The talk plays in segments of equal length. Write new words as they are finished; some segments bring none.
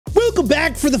welcome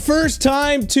back for the first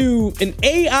time to an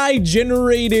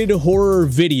AI-generated horror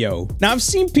video. Now, I've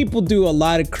seen people do a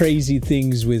lot of crazy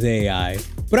things with AI,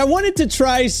 but I wanted to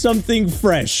try something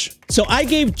fresh. So I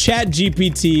gave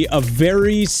ChatGPT a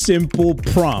very simple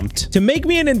prompt to make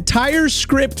me an entire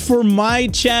script for my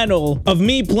channel of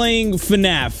me playing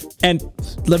FNAF. And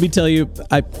let me tell you,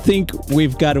 I think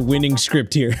we've got a winning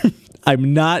script here.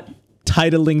 I'm not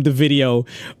titling the video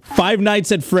Five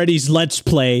Nights at Freddy's Let's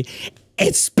Play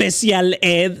Especial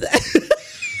Ed.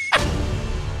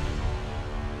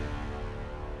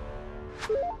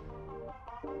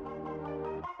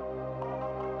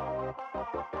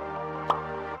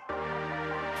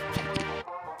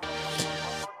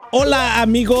 Hola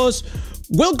amigos,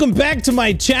 welcome back to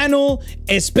my channel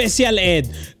Especial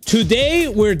Ed. Today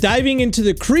we're diving into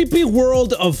the creepy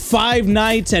world of Five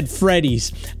Nights at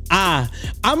Freddy's.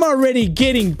 I'm already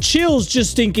getting chills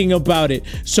just thinking about it.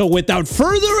 So without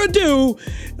further ado,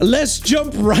 let's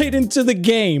jump right into the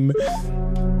game.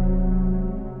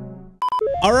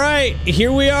 All right,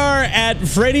 here we are at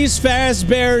Freddy's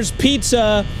Fazbear's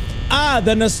Pizza.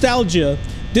 The nostalgia.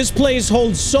 This place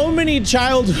holds so many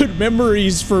childhood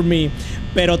memories for me,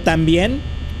 pero también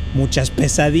muchas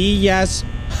pesadillas.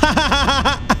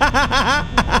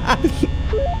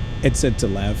 It said to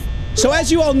laugh. So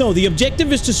as you all know, the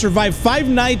objective is to survive 5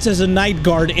 nights as a night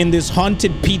guard in this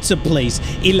haunted pizza place.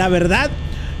 Y la verdad,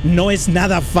 no es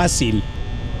nada fácil.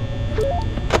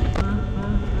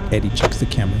 Eddie checks the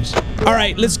cameras. All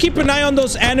right, let's keep an eye on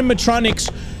those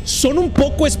animatronics. Son un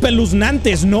poco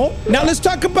espeluznantes, no? Now let's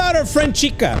talk about our friend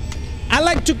Chica. I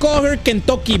like to call her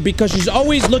Kentucky because she's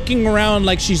always looking around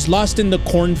like she's lost in the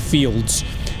cornfields.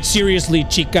 Seriously,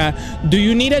 Chica, do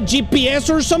you need a GPS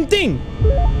or something?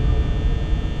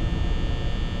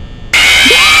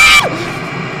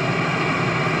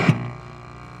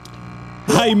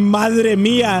 Ay, madre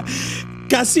mía,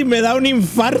 casi me da un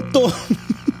infarto.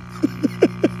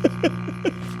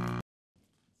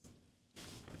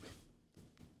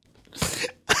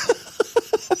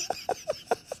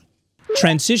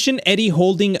 Transition Eddie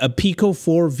holding a Pico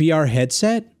 4 VR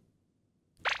headset.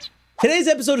 Today's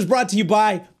episode is brought to you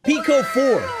by Pico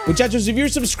 4. Muchachos, if you're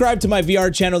subscribed to my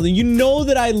VR channel, then you know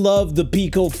that I love the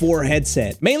Pico 4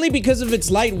 headset, mainly because of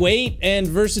its lightweight and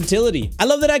versatility. I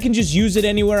love that I can just use it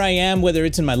anywhere I am, whether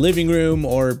it's in my living room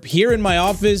or here in my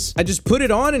office. I just put it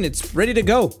on and it's ready to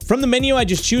go. From the menu, I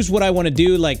just choose what I want to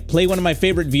do, like play one of my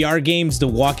favorite VR games, The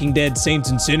Walking Dead Saints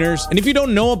and Sinners. And if you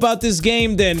don't know about this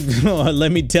game, then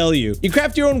let me tell you. You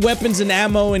craft your own weapons and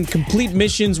ammo and complete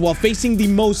missions while facing the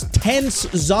most tense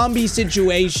zombie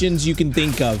situations you can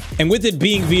think of. And with it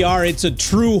being VR, it's a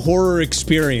true horror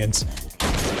experience.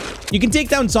 You can take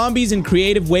down zombies in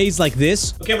creative ways like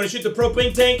this. Okay, I'm gonna shoot the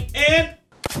propane tank and...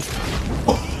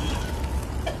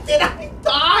 Did I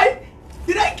die?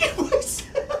 Did I get myself?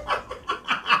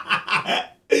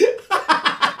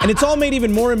 And it's all made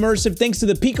even more immersive thanks to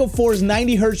the Pico 4's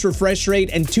 90 Hz refresh rate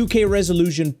and 2K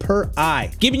resolution per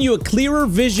eye, giving you a clearer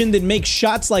vision that makes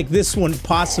shots like this one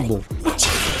possible.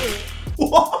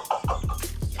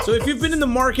 So if you've been in the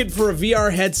market for a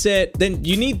VR headset, then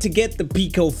you need to get the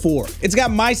Pico 4. It's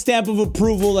got my stamp of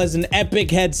approval as an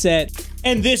epic headset.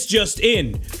 And this just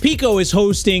in, Pico is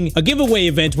hosting a giveaway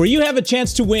event where you have a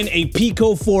chance to win a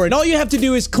Pico 4, and all you have to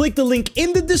do is click the link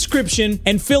in the description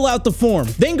and fill out the form.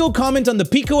 Then go comment on the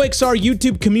Pico XR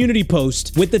YouTube community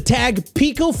post with the tag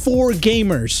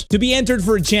Pico4Gamers to be entered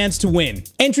for a chance to win.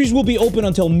 Entries will be open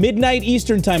until midnight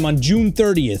Eastern time on June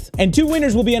 30th, and 2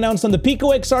 winners will be announced on the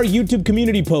Pico XR YouTube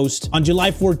community post on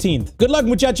July 14th. Good luck,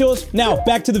 muchachos. Now,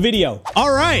 back to the video.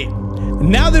 All right.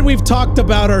 Now that we've talked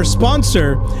about our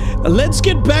sponsor, let's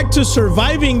get back to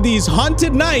surviving these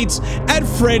haunted nights at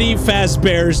Freddy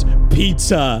Fazbear's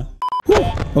Pizza. Whew.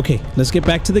 Okay, let's get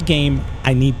back to the game.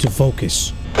 I need to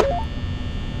focus.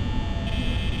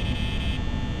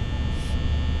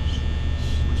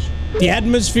 The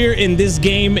atmosphere in this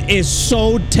game is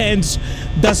so tense.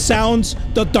 The sounds,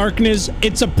 the darkness,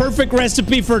 it's a perfect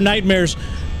recipe for nightmares.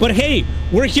 But hey,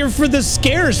 we're here for the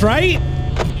scares, right?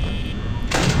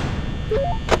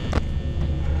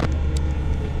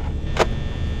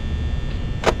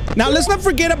 Now, let's not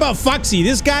forget about Foxy.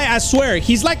 This guy, I swear,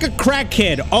 he's like a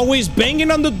crackhead, always banging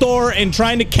on the door and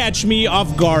trying to catch me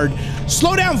off guard.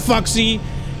 Slow down, Foxy.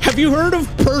 Have you heard of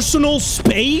personal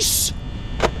space?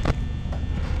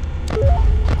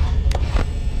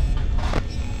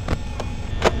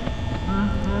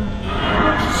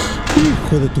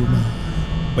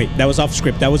 Wait, that was off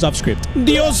script. That was off script.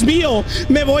 Dios mío,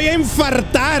 me voy a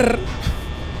infartar.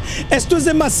 Esto es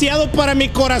demasiado para mi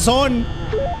corazón.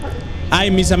 Ay,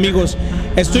 mis amigos,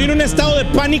 Estoy en un estado de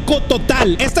pánico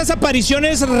total. Estas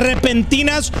apariciones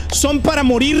repentinas son para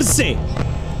morirse.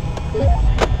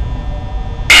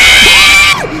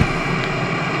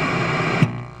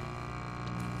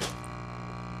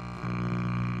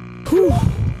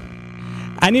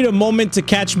 I need a moment to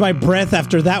catch my breath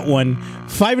after that one.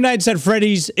 Five Nights at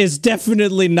Freddy's is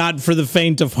definitely not for the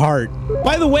faint of heart.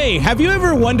 By the way, have you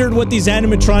ever wondered what these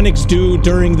animatronics do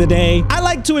during the day? I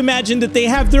like to imagine that they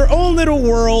have their own little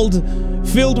world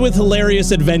filled with hilarious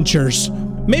adventures.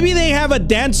 Maybe they have a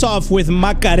dance-off with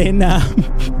Macarena.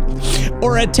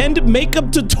 Or attend makeup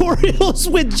tutorials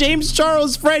with James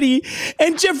Charles Freddy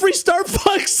and Jeffree Star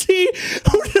Foxy.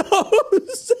 Who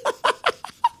knows?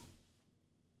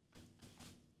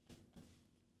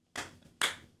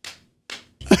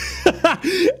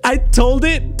 I told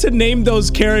it to name those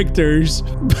characters,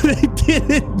 but I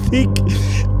didn't think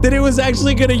that it was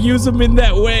actually gonna use them in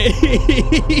that way.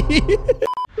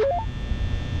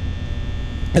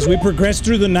 As we progress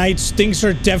through the nights, things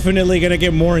are definitely gonna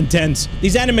get more intense.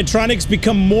 These animatronics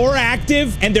become more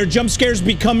active and their jump scares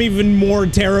become even more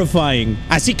terrifying.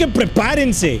 Así que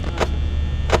prepárense.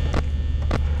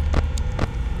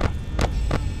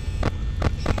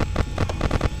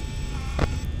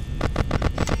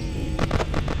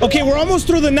 Okay, we're almost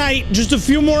through the night. Just a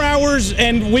few more hours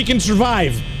and we can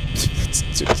survive. It's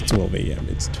 12 a.m.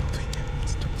 It's 12 a.m.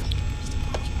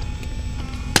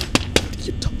 It's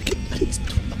 12 a.m. It's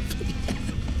 12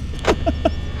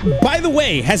 a.m. By the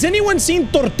way, has anyone seen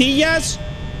Tortillas?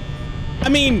 I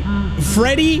mean,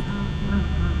 Freddy?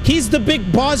 He's the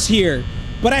big boss here,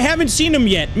 but I haven't seen him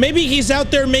yet. Maybe he's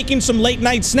out there making some late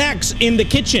night snacks in the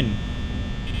kitchen.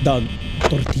 Doug,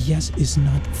 Tortillas is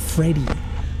not Freddy.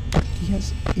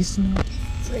 Tortillas is not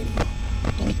Freddy.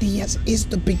 Tortillas is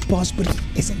the big boss, but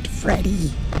he isn't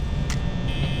Freddy.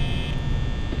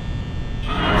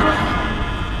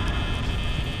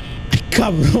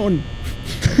 Cabrón.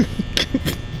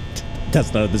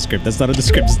 That's not in the script. That's not in the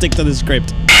script. Stick to the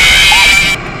script.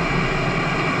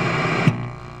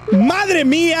 Madre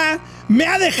mía, me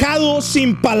ha dejado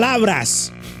sin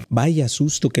palabras. Vaya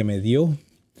susto que me dio.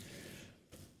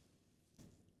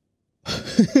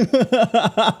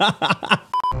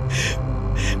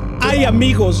 Ay,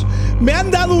 amigos, me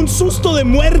han dado un susto de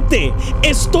muerte.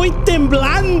 Estoy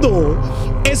temblando.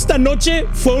 Esta noche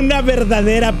fue una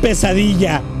verdadera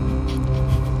pesadilla.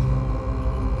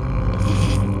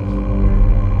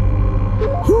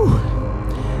 Whew.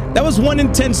 That was one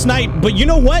intense night, but you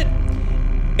know what?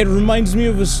 It reminds me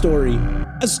of a story.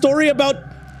 A story about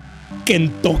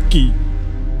Kentucky,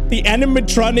 the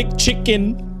animatronic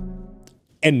chicken,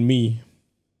 and me.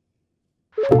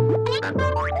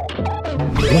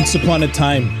 Once upon a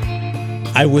time,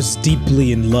 I was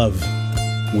deeply in love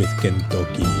with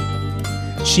Kentucky.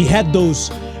 She had those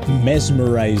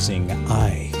mesmerizing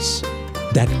eyes,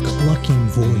 that clucking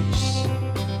voice,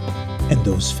 and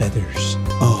those feathers.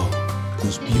 Oh,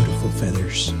 those beautiful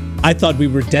feathers. I thought we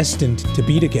were destined to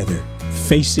be together,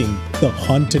 facing the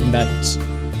haunted nights,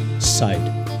 side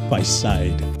by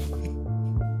side.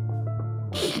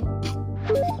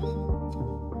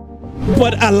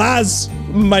 But alas,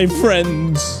 my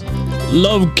friends,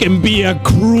 love can be a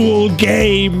cruel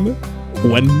game.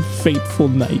 One fateful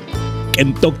night,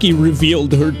 Kentucky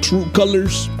revealed her true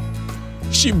colors.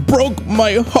 She broke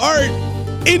my heart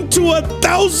into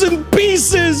 1,000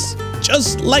 pieces,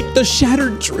 just like the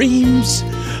shattered dreams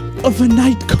of a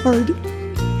night guard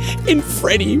in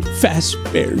Freddy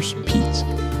Fazbear's Pizza.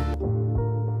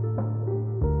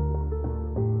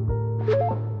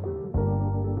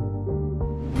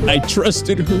 I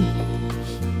trusted her,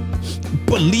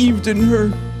 believed in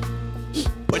her,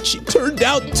 but she turned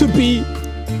out to be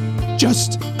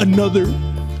just another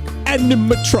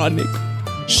animatronic.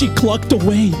 She clucked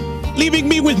away, leaving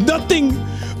me with nothing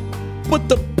but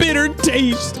the bitter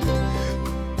taste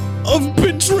of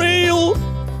betrayal.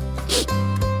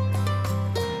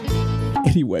 And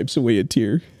he wipes away a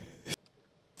tear.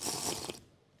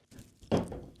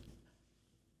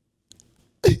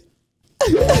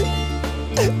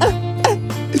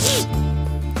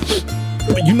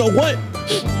 But you know what?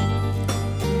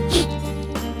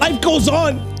 Life goes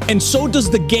on, and so does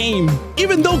the game.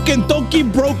 Even though Kentucky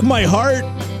broke my heart,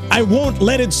 I won't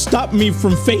let it stop me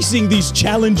from facing these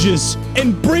challenges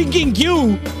and bringing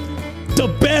you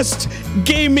the best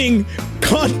gaming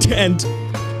content.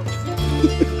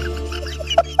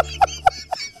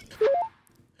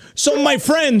 So my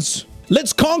friends,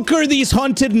 let's conquer these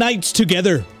haunted nights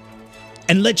together.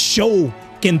 And let's show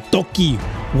Kentucky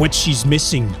what she's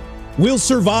missing. We'll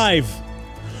survive.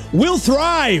 We'll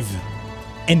thrive.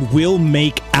 And we'll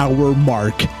make our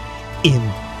mark in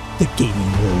the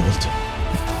gaming world.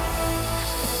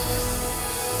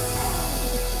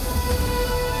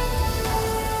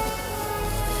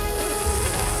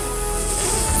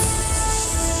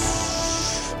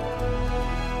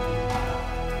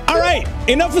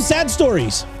 enough of sad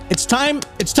stories. It's time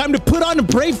to put on a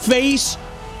brave face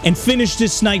and finish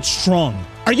this night strong.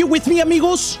 Are you with me,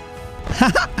 amigos?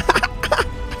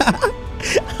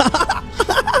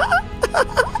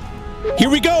 Here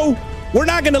we go. We're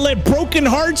not gonna let broken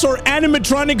hearts or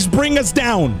animatronics bring us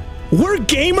down. We're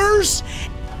gamers,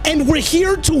 and we're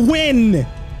here to win.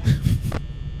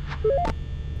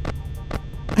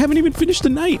 I haven't even finished the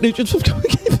night.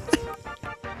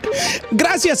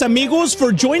 Gracias, amigos,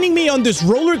 for joining me on this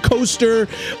roller coaster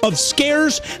of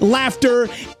scares, laughter,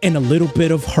 and a little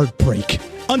bit of heartbreak.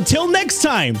 Until next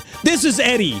time, this is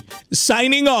Eddie,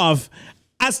 signing off.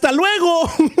 Hasta luego!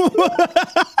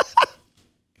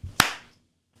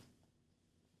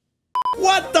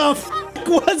 What the f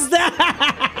was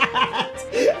that?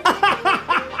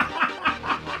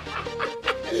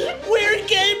 We're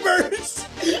gaming!